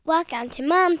Welcome to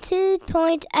Mom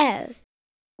 2.0.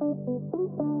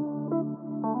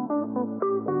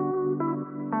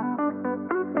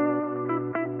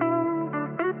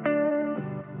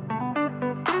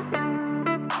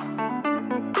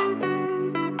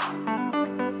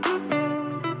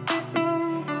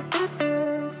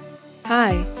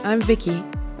 Hi, I'm Vicky.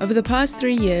 Over the past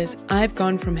 3 years, I've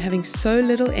gone from having so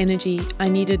little energy I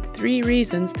needed 3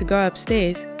 reasons to go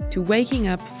upstairs to waking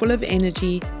up full of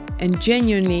energy and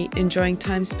genuinely enjoying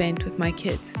time spent with my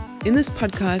kids. In this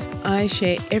podcast, I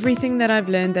share everything that I've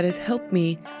learned that has helped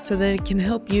me so that it can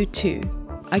help you too.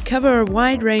 I cover a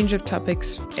wide range of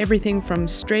topics, everything from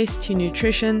stress to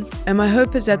nutrition, and my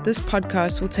hope is that this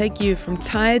podcast will take you from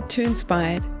tired to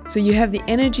inspired so you have the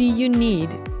energy you need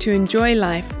to enjoy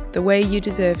life the way you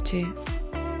deserve to.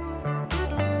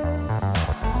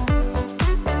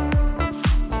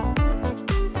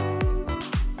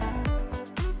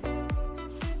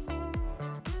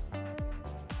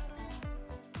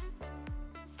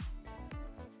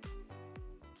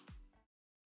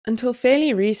 Until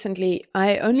fairly recently,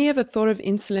 I only ever thought of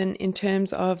insulin in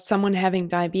terms of someone having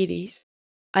diabetes.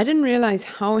 I didn't realize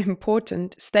how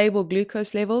important stable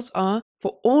glucose levels are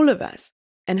for all of us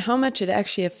and how much it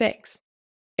actually affects.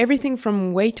 Everything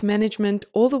from weight management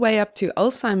all the way up to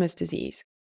Alzheimer's disease.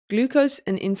 Glucose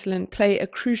and insulin play a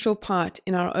crucial part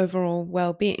in our overall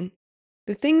well-being.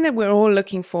 The thing that we're all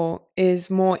looking for is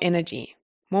more energy.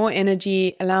 More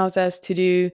energy allows us to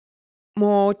do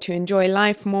more, to enjoy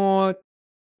life more.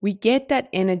 We get that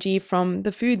energy from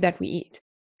the food that we eat,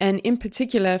 and in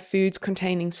particular, foods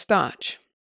containing starch.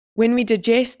 When we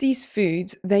digest these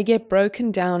foods, they get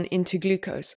broken down into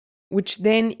glucose, which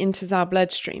then enters our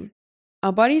bloodstream.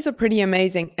 Our bodies are pretty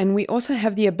amazing, and we also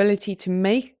have the ability to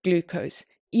make glucose,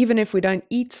 even if we don't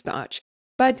eat starch.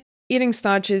 But eating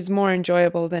starch is more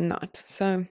enjoyable than not,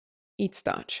 so eat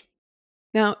starch.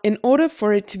 Now, in order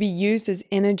for it to be used as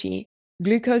energy,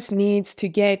 glucose needs to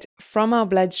get from our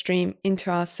bloodstream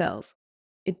into our cells.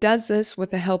 It does this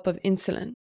with the help of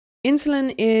insulin.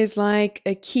 Insulin is like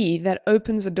a key that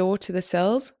opens a door to the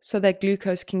cells so that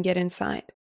glucose can get inside.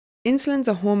 Insulin's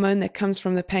a hormone that comes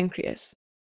from the pancreas.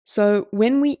 So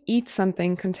when we eat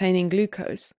something containing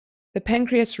glucose, the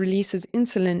pancreas releases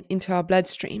insulin into our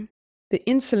bloodstream. The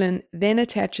insulin then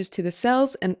attaches to the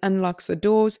cells and unlocks the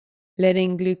doors,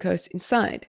 letting glucose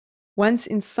inside. Once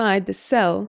inside the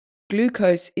cell,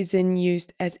 glucose is then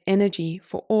used as energy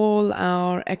for all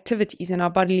our activities and our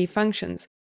bodily functions,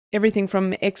 everything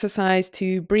from exercise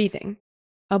to breathing.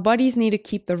 Our bodies need to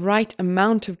keep the right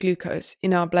amount of glucose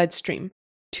in our bloodstream.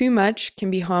 Too much can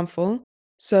be harmful,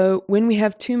 so when we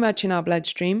have too much in our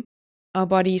bloodstream, our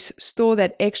bodies store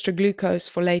that extra glucose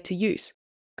for later use,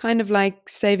 kind of like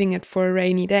saving it for a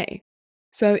rainy day.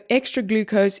 So extra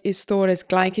glucose is stored as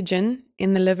glycogen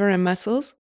in the liver and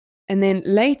muscles. And then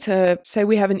later, say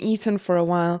we haven't eaten for a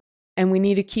while and we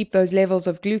need to keep those levels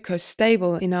of glucose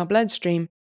stable in our bloodstream,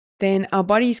 then our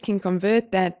bodies can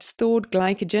convert that stored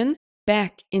glycogen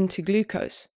back into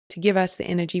glucose to give us the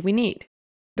energy we need.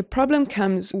 The problem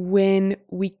comes when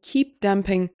we keep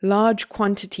dumping large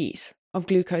quantities of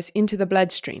glucose into the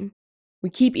bloodstream. We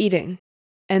keep eating,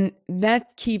 and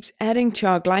that keeps adding to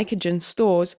our glycogen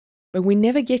stores, but we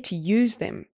never get to use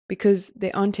them because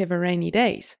there aren't ever rainy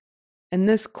days. And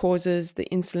this causes the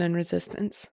insulin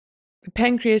resistance. The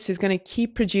pancreas is going to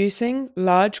keep producing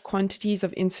large quantities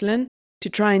of insulin to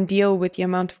try and deal with the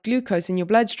amount of glucose in your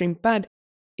bloodstream, but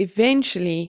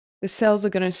eventually the cells are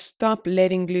going to stop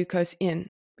letting glucose in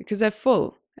because they're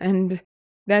full, and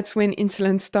that's when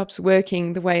insulin stops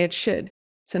working the way it should.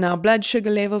 So now blood sugar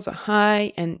levels are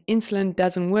high and insulin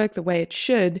doesn't work the way it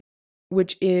should,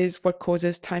 which is what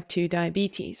causes type 2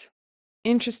 diabetes.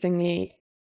 Interestingly,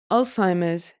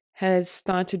 Alzheimer's has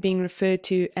started being referred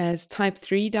to as type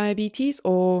 3 diabetes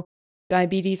or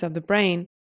diabetes of the brain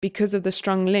because of the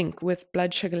strong link with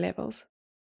blood sugar levels.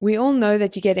 We all know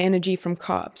that you get energy from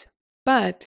carbs,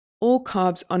 but all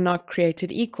carbs are not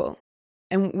created equal.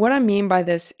 And what I mean by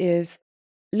this is,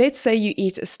 let's say you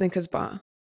eat a Snickers bar,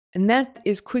 and that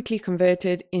is quickly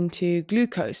converted into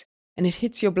glucose, and it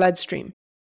hits your bloodstream.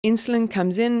 Insulin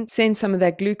comes in, sends some of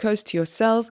that glucose to your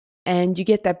cells, and you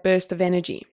get that burst of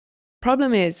energy.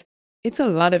 Problem is, it's a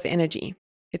lot of energy.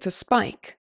 It's a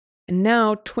spike. And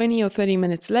now, 20 or 30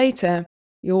 minutes later,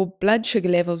 your blood sugar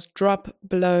levels drop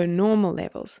below normal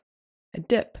levels, a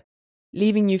dip,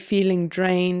 leaving you feeling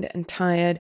drained and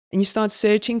tired, and you start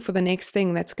searching for the next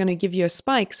thing that's going to give you a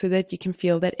spike so that you can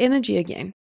feel that energy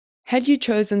again. Had you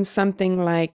chosen something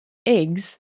like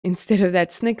eggs instead of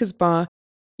that Snickers bar,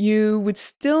 you would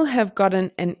still have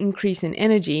gotten an increase in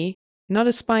energy, not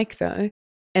a spike though,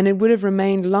 and it would have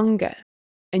remained longer.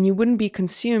 and you wouldn't be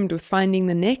consumed with finding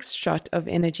the next shot of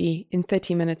energy in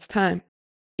 30 minutes' time.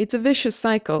 It's a vicious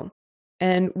cycle,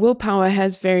 and willpower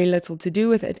has very little to do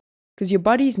with it, because your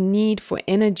body's need for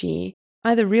energy,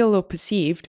 either real or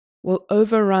perceived, will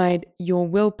override your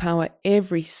willpower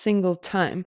every single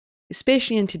time,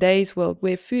 especially in today's world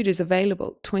where food is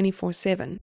available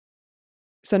 24/7.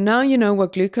 So now you know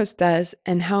what glucose does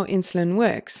and how insulin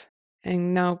works.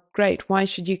 And now, great, why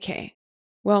should you care?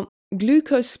 Well,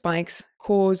 glucose spikes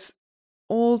cause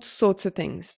all sorts of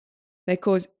things. They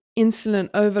cause insulin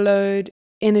overload,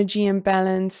 energy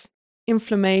imbalance,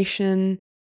 inflammation,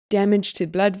 damage to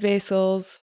blood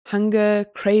vessels, hunger,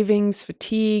 cravings,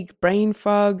 fatigue, brain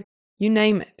fog, you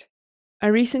name it. I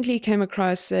recently came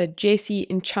across Jesse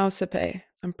Inchauspé.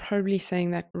 I'm probably saying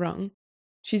that wrong.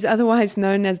 She's otherwise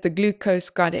known as the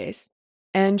glucose goddess,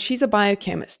 and she's a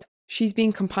biochemist. She's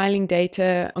been compiling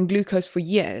data on glucose for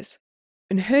years,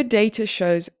 and her data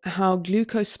shows how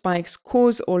glucose spikes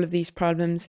cause all of these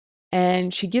problems,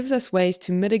 and she gives us ways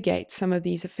to mitigate some of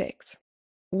these effects.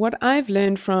 What I've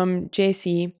learned from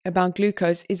Jessie about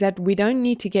glucose is that we don't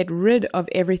need to get rid of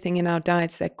everything in our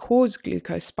diets that cause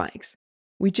glucose spikes.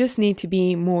 We just need to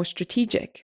be more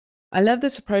strategic. I love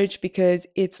this approach because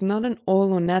it's not an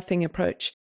all or nothing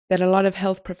approach that a lot of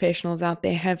health professionals out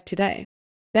there have today.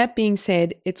 That being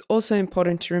said, it's also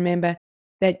important to remember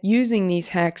that using these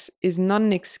hacks is not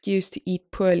an excuse to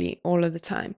eat poorly all of the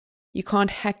time. You can't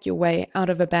hack your way out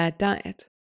of a bad diet.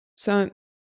 So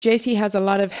Jessie has a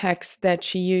lot of hacks that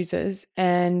she uses,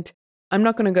 and I'm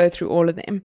not going to go through all of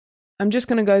them. I'm just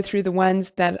going to go through the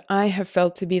ones that I have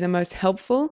felt to be the most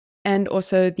helpful and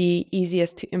also the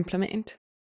easiest to implement.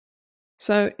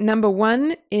 So number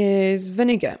 1 is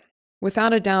vinegar.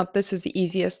 Without a doubt, this is the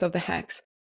easiest of the hacks,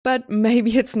 but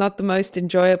maybe it's not the most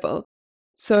enjoyable.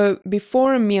 So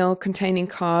before a meal containing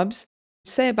carbs,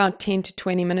 say about 10 to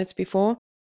 20 minutes before,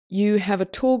 you have a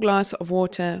tall glass of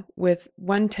water with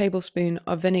 1 tablespoon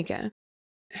of vinegar.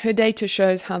 Her data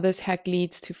shows how this hack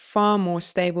leads to far more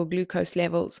stable glucose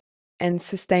levels and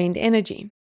sustained energy.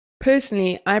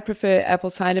 Personally, I prefer apple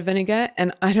cider vinegar,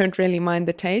 and I don't really mind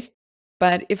the taste.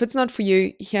 But if it's not for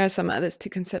you, here are some others to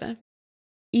consider.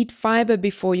 Eat fiber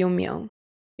before your meal.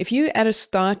 If you add a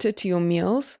starter to your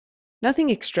meals, nothing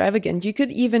extravagant, you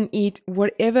could even eat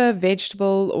whatever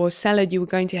vegetable or salad you were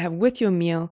going to have with your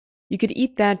meal. You could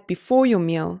eat that before your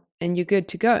meal and you're good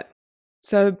to go.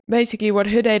 So basically what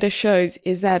her data shows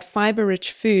is that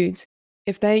fiber-rich foods,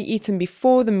 if they're eaten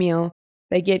before the meal,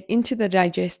 they get into the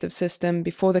digestive system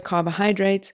before the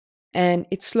carbohydrates, and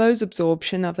it slows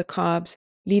absorption of the carbs,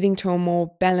 leading to a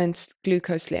more balanced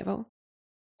glucose level.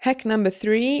 Hack number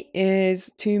 3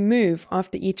 is to move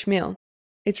after each meal.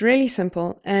 It's really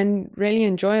simple and really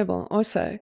enjoyable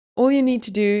also. All you need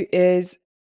to do is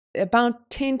about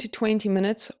 10 to 20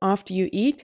 minutes after you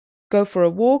eat, go for a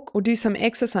walk or do some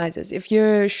exercises. If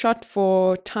you're shot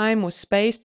for time or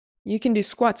space, you can do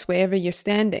squats wherever you're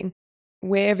standing,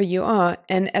 wherever you are,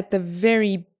 and at the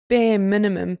very bare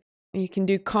minimum, you can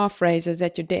do calf raises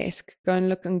at your desk. Go and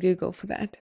look on Google for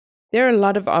that. There are a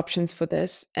lot of options for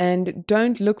this, and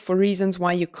don't look for reasons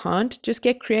why you can't. Just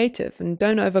get creative and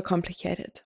don't overcomplicate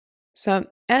it. So,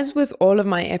 as with all of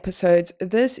my episodes,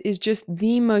 this is just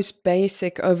the most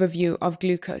basic overview of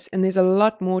glucose, and there's a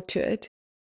lot more to it.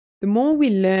 The more we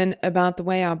learn about the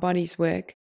way our bodies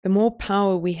work, the more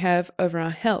power we have over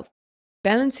our health.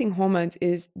 Balancing hormones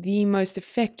is the most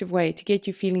effective way to get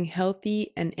you feeling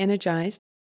healthy and energized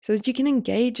so that you can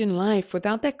engage in life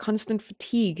without that constant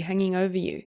fatigue hanging over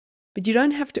you. But you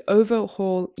don't have to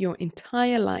overhaul your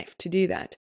entire life to do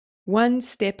that, one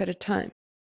step at a time.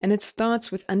 And it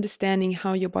starts with understanding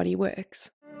how your body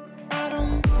works.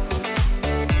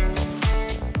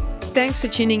 Thanks for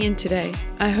tuning in today.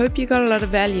 I hope you got a lot of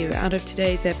value out of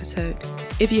today's episode.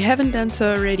 If you haven't done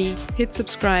so already, hit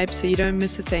subscribe so you don't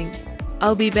miss a thing.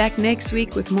 I'll be back next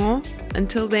week with more.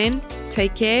 Until then,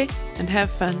 take care and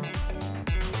have fun.